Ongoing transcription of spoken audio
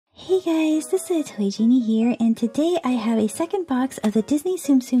Hey guys, this is Toy Genie here, and today I have a second box of the Disney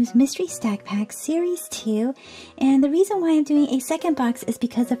Tsum Tsums Mystery Stack Pack Series 2. And the reason why I'm doing a second box is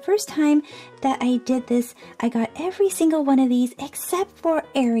because the first time that I did this, I got every single one of these except for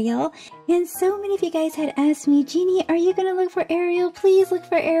Ariel. And so many of you guys had asked me, Genie, are you gonna look for Ariel? Please look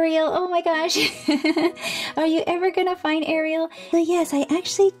for Ariel. Oh my gosh. Are you ever gonna find Ariel? So yes, I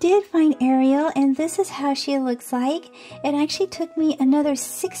actually did find Ariel, and this is how she looks like. It actually took me another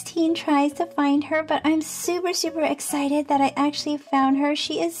 16 tries to find her, but I'm super excited that I actually found her.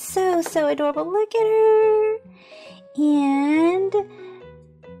 She is so adorable. Look at her. And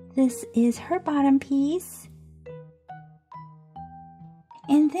this is her bottom piece.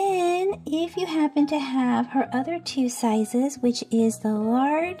 And then if you happen to have her other two sizes, which is the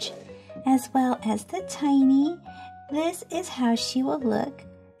large as well as the tiny, this is how she will look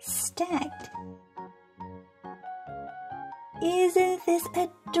stacked. Isn't this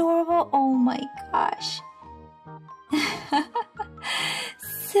adorable? Oh my gosh.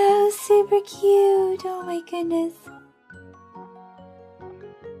 So super cute. Oh my goodness.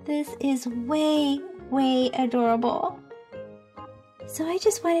 This is way adorable. So I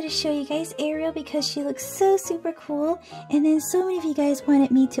just wanted to show you guys Ariel because she looks so super cool, and then so many of you guys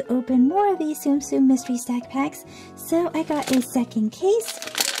wanted me to open more of these Tsum Tsum mystery stack packs, so I got a second case,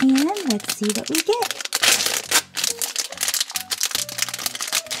 and let's see what we get.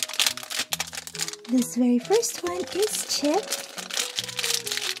 This very first one is Chip.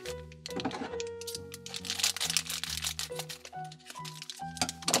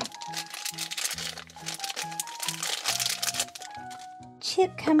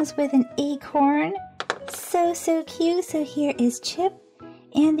 Chip comes with an acorn. So cute. So here is Chip.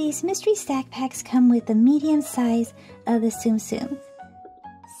 And these mystery stack packs come with the medium size of the Tsum Tsums.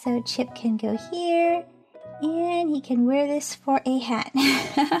 So Chip can go here, and he can wear this for a hat.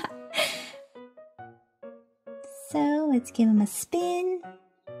 So let's give him a spin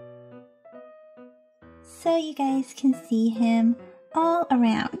so you guys can see him all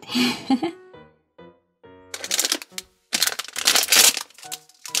around.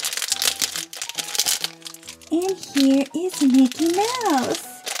 And here is Mickey Mouse.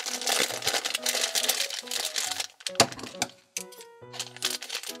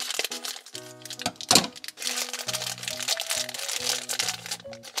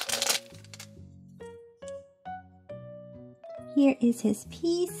 Here is his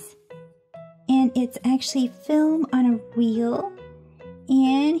piece, and it's actually film on a reel.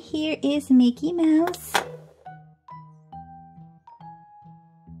 And here is Mickey Mouse.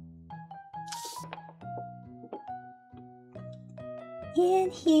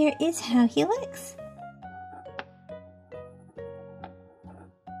 And here is how he looks.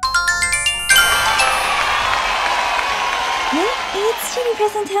 Yep, it's Genie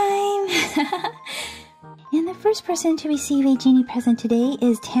Present time! And the first person to receive a Genie present today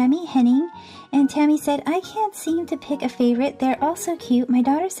is Tammy Henning. And Tammy said, I can't seem to pick a favorite. They're all so cute. My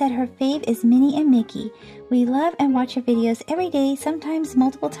daughter said her fave is Minnie and Mickey. We love and watch your videos every day, sometimes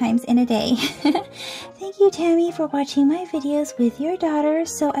multiple times in a day. Thank you, Tammy, for watching my videos with your daughter.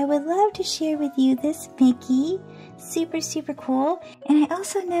 So I would love to share with you this Mickey. Super cool. And I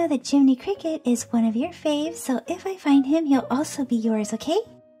also know that Jiminy Cricket is one of your faves. So if I find him, he'll also be yours, okay?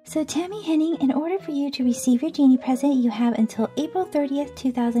 So Tammy Henning, in order for you to receive your Genie present, you have until April 30th,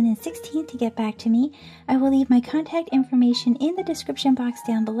 2016 to get back to me. I will leave my contact information in the description box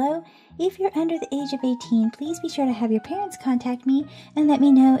down below. If you're under the age of 18, please be sure to have your parents contact me and let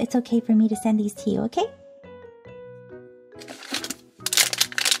me know it's okay for me to send these to you, okay?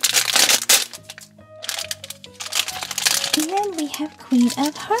 And we have Queen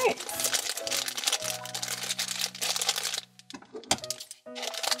of Hearts.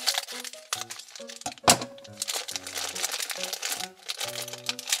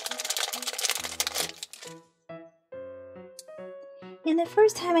 And the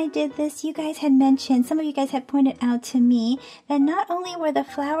first time I did this, you guys had mentioned, some of you guys had pointed out to me that not only were the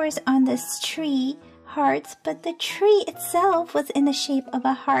flowers on this tree hearts, but the tree itself was in the shape of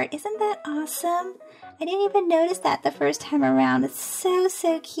a heart. Isn't that awesome? I didn't even notice that the first time around. It's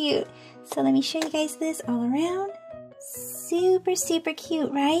so cute. So let me show you guys this all around. Super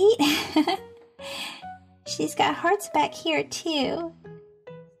cute, right? She's got hearts back here too.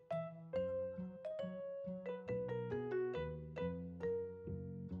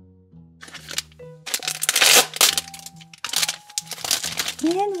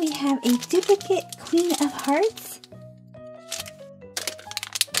 And we have a duplicate Queen of Hearts.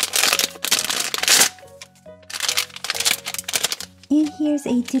 And here's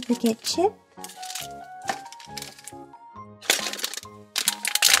a duplicate Chip.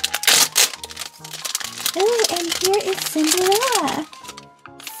 Oh, and here is Cinderella.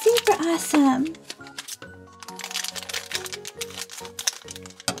 Super awesome.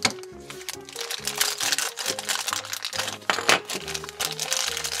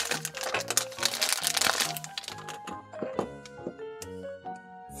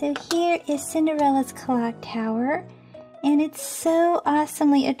 So here is Cinderella's clock tower, and it's so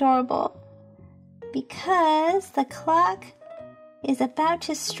awesomely adorable because the clock is about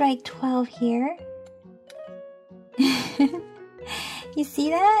to strike 12 here. You see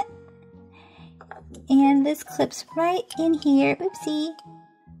that? And this clips right in here. Oopsie.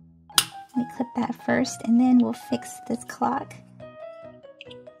 Let me clip that first and then we'll fix this clock.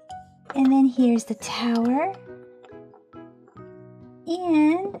 And then here's the tower.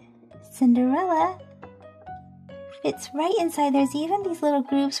 And Cinderella fits right inside. There's even these little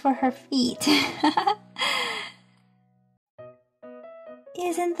grooves for her feet.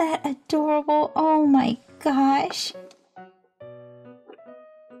 Isn't that adorable? Oh my gosh.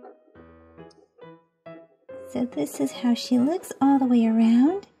 So this is how she looks all the way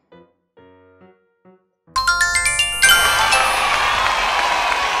around.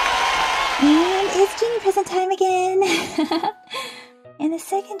 And it's Genie Present time again. And the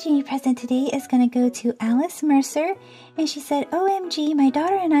second Genie present today is going to go to Alice Mercer. And she said, OMG, my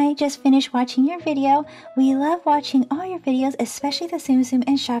daughter and I just finished watching your video. We love watching all your videos, especially the Tsum Tsum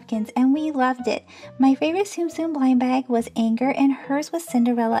and Shopkins, and we loved it. My favorite Tsum Tsum blind bag was Anger, and hers was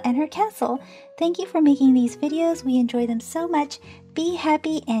Cinderella and her castle. Thank you for making these videos. We enjoy them so much. Be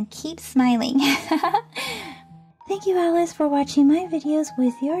happy and keep smiling. Thank you, Alice, for watching my videos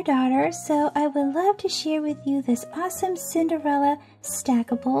with your daughter. So I would love to share with you this awesome Cinderella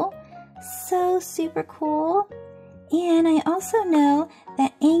stackable. So super cool. And I also know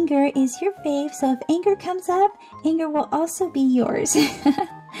that Anger is your fave. So if Anger comes up, Anger will also be yours. Here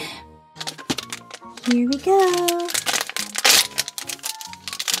we go.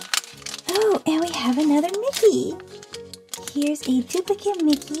 Oh, and we have another Mickey. Here's a duplicate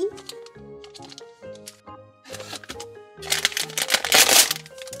Mickey.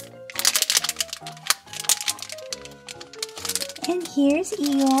 And here's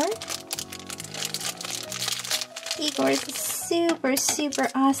Eeyore. Eeyore is super, super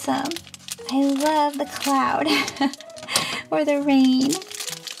awesome. I love the cloud or the rain.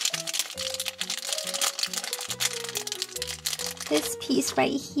 This piece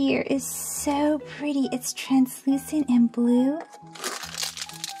right here is so pretty. It's translucent and blue.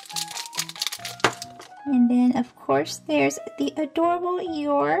 And then, of course, there's the adorable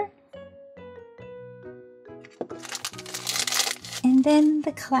Eeyore. And then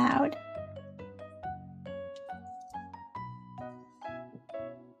the cloud.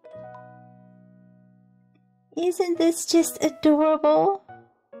 Isn't this just adorable?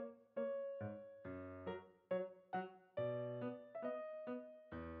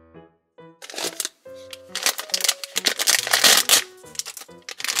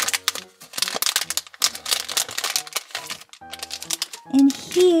 And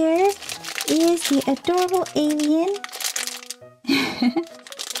here is the adorable alien.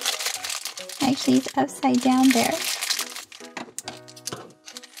 Actually, it's upside down there.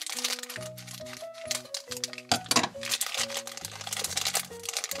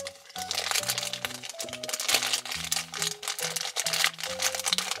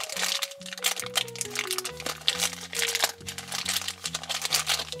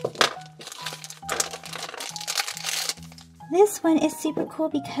 This one is super cool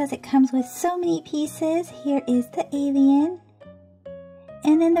because it comes with so many pieces. Here is the alien.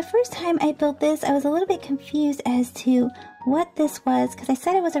 And then the first time I built this, I was a little bit confused as to what this was because I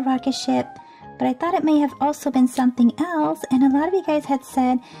said it was a rocket ship, but I thought it may have also been something else. And a lot of you guys had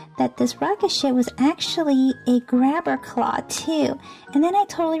said that this rocket ship was actually a grabber claw too. And then I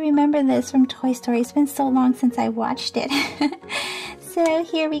totally remember this from Toy Story. It's been so long since I watched it. So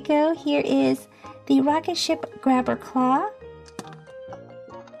here we go. Here is the rocket ship grabber claw.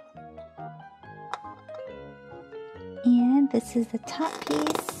 And this is the top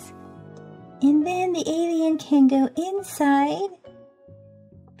piece. And then the alien can go inside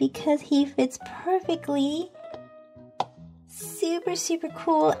because he fits perfectly. Super, super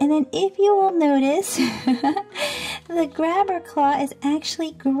cool. And then if you will notice, the grabber claw is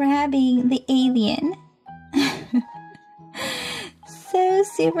actually grabbing the alien. So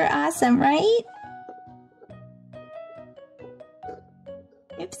super awesome, right?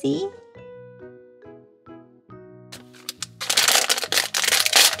 Oopsie.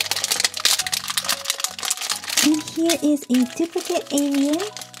 And here is a duplicate alien.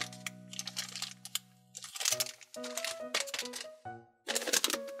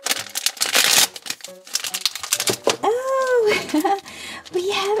 Oh, we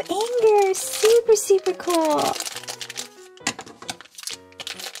have Anger. Super, super cool.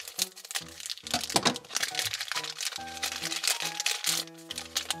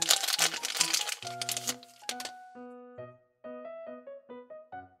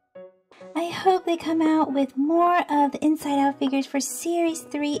 I hope they come out with more of the Inside Out figures for Series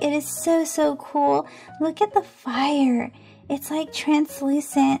 3. It is so, so cool. Look at the fire. It's like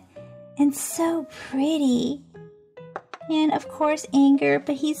translucent and so pretty. And of course Anger,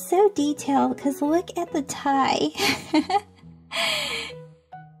 but he's so detailed because look at the tie.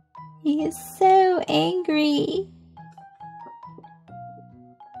 He is so angry.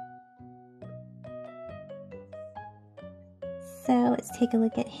 So let's take a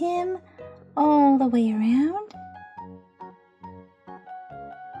look at him all the way around.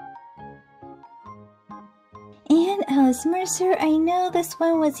 And Alice Mercer, I know this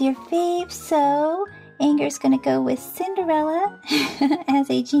one was your fave, so Anger's gonna go with Cinderella as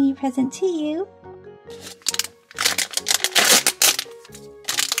a genie present to you.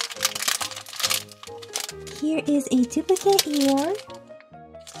 Here is a duplicate Eeyore.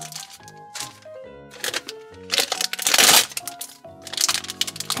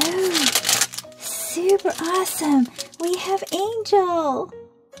 Oh, super awesome! We have Angel!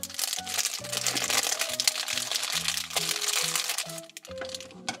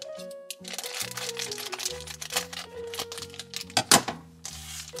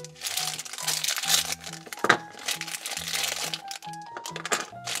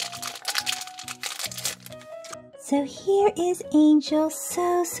 So here is Angel,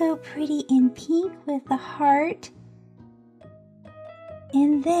 so pretty in pink with the heart.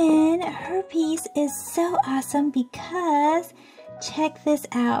 And then her piece is so awesome because, check this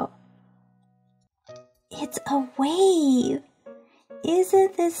out. It's a wave.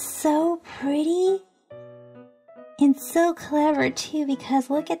 Isn't this so pretty? And so clever too, because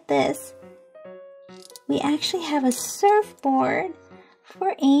look at this. We actually have a surfboard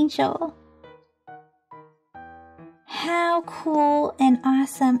for Angel. How cool and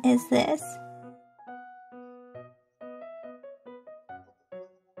awesome is this?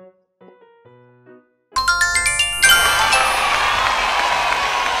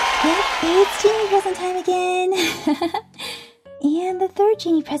 Yep, it's Genie Present time again! And the third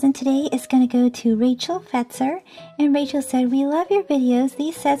Genie present today is going to go to Rachel Fetzer. And Rachel said, "We love your videos.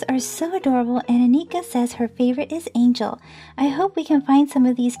 These sets are so adorable." And Anika says her favorite is Angel. "I hope we can find some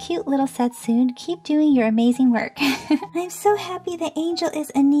of these cute little sets soon. Keep doing your amazing work." I'm so happy that Angel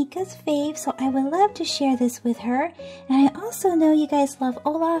is Anika's fave, so I would love to share this with her. And I also know you guys love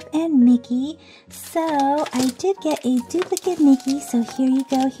Olaf and Mickey. So I did get a duplicate Mickey. So here you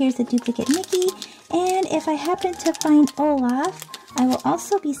go. Here's a duplicate Mickey. And if I happen to find Olaf, I will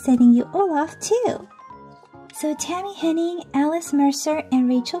also be sending you Olaf too. So Tammy Henning, Alice Mercer, and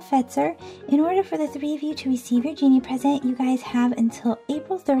Rachel Fetzer, in order for the three of you to receive your Genie present, you guys have until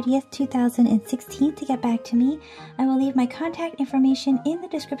April 30th, 2016 to get back to me. I will leave my contact information in the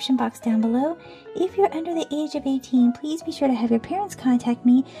description box down below. If you're under the age of 18, please be sure to have your parents contact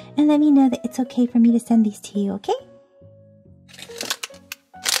me and let me know that it's okay for me to send these to you, okay?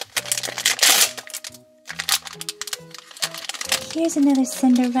 Here's another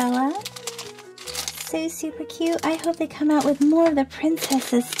Cinderella. So super cute. I hope they come out with more of the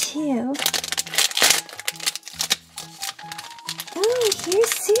princesses too. Oh, here's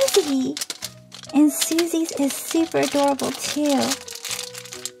Susie. And Susie's is super adorable too.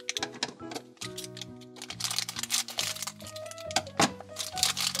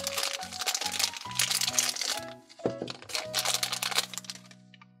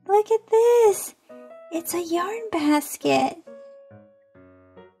 Look at this. It's a yarn basket.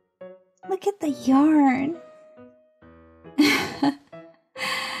 Look at the yarn.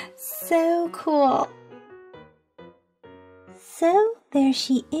 So cool. So there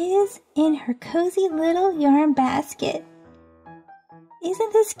she is in her cozy little yarn basket.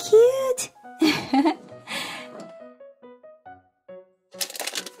 Isn't this cute?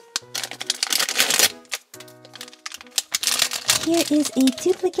 Here is a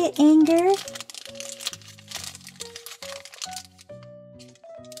duplicate Anger.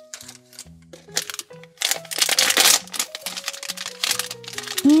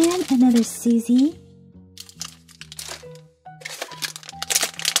 And another Susie.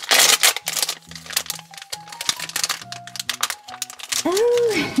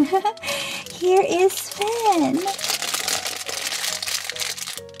 Oh, here is Sven.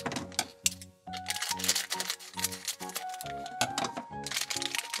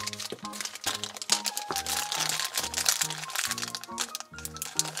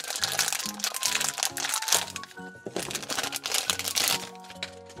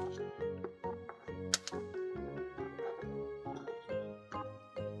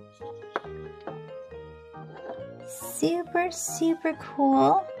 super, super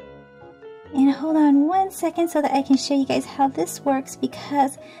cool. And hold on one second so that I can show you guys how this works,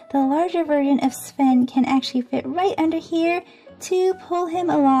 because the larger version of Sven can actually fit right under here to pull him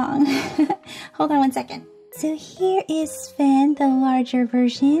along. Hold on one second. So here is Sven, the larger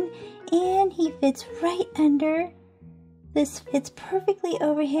version, and he fits right under. This fits perfectly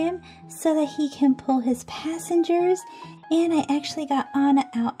over him so that he can pull his passengers. And I actually got Anna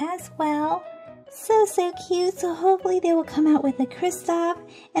out as well. So cute. So hopefully they will come out with a Kristoff,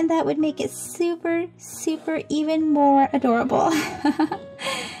 and that would make it super, super even more adorable.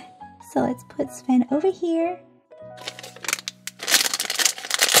 So let's put Sven over here.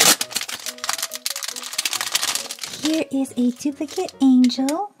 Here is a duplicate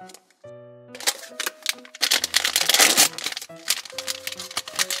angel.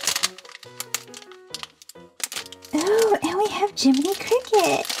 Oh, and we have Jiminy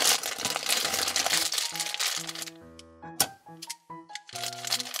Cricket.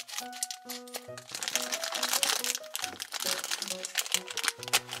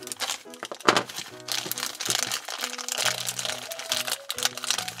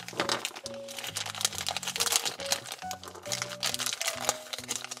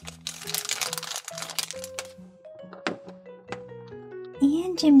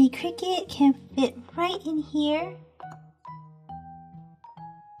 And Jiminy Cricket can fit right in here,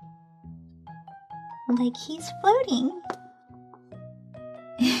 like he's floating.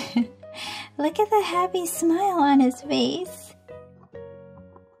 Look at the happy smile on his face.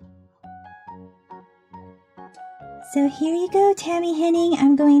 So here you go, Tammy Henning.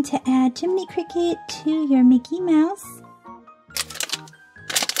 I'm going to add Jiminy Cricket to your Mickey Mouse.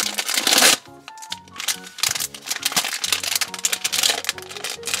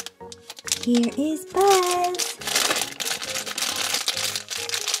 Here is Buzz.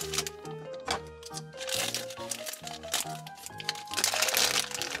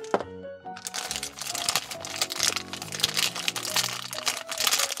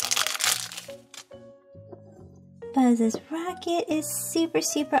 Buzz's rocket is super,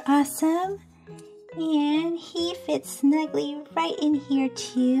 super awesome. And he fits snugly right in here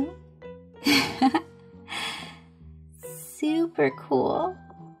too. Super cool.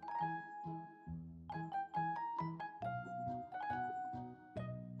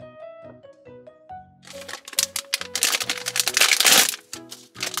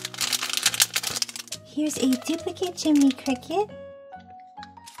 Here's a duplicate Jiminy Cricket.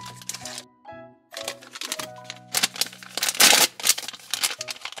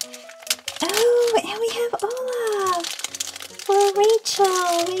 Oh, and we have Olaf for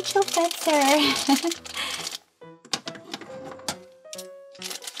Rachel Fetzer.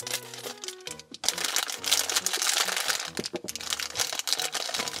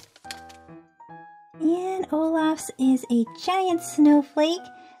 And Olaf's is a giant snowflake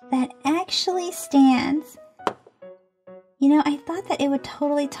that actually stands. You know, I thought that it would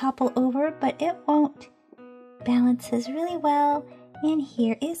totally topple over, but it won't. Balances really well. And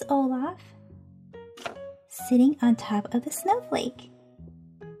here is Olaf sitting on top of the snowflake.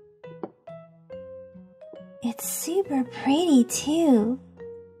 It's super pretty too.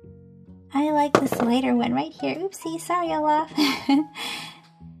 I like this lighter one right here. Oopsie, sorry Olaf.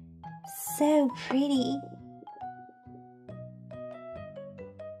 So pretty.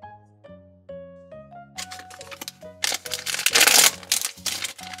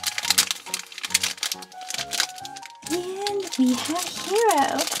 And we have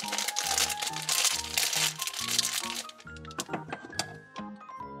Hero.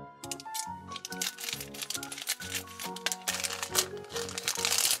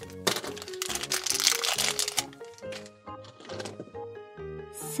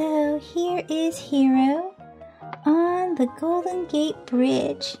 So here is Hero on the Golden Gate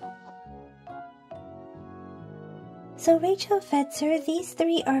Bridge. So Rachel Fetzer, these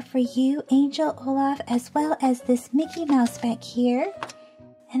three are for you, Angel, Olaf, as well as this Mickey Mouse back here.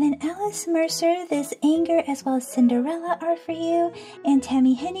 And then Alice Mercer, this Anger, as well as Cinderella are for you. And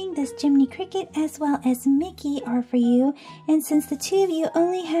Tammy Henning, this Jiminy Cricket, as well as Mickey are for you. And since the two of you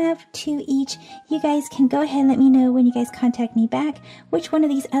only have two each, you guys can go ahead and let me know when you guys contact me back which one of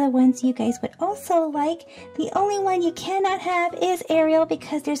these other ones you guys would also like. The only one you cannot have is Ariel,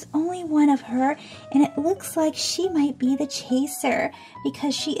 because there's only one of her. And it looks like she might be the chaser,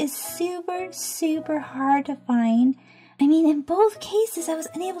 because she is super, super hard to find. I mean, in both cases, I was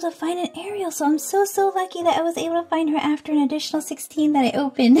unable to find an Ariel, so I'm so lucky that I was able to find her after an additional 16 that I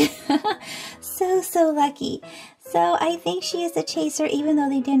opened. so lucky. So I think she is the chaser, even though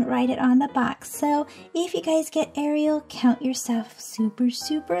they didn't write it on the box. So if you guys get Ariel, count yourself super,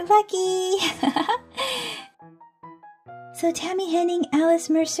 super lucky. So Tammy Henning, Alice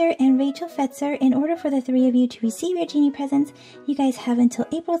Mercer, and Rachel Fetzer, in order for the three of you to receive your Genie presents, you guys have until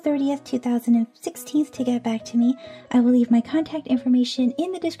April 30th, 2016 to get back to me. I will leave my contact information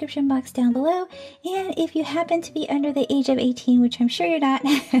in the description box down below, and if you happen to be under the age of 18, which I'm sure you're not,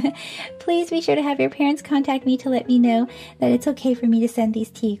 please be sure to have your parents contact me to let me know that it's okay for me to send these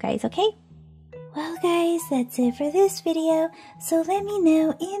to you guys, okay? Well guys, that's it for this video, so let me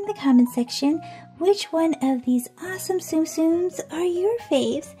know in the comment section which one of these awesome Tsum Tsums are your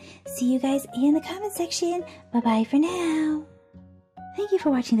faves. See you guys in the comment section. Bye-bye for now. Thank you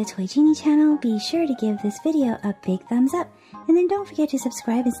for watching the Toy Genie channel. Be sure to give this video a big thumbs up. And then don't forget to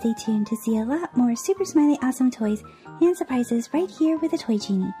subscribe and stay tuned to see a lot more super smiley awesome toys and surprises right here with the Toy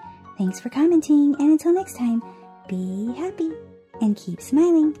Genie. Thanks for commenting, and until next time, be happy and keep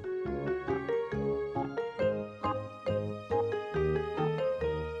smiling.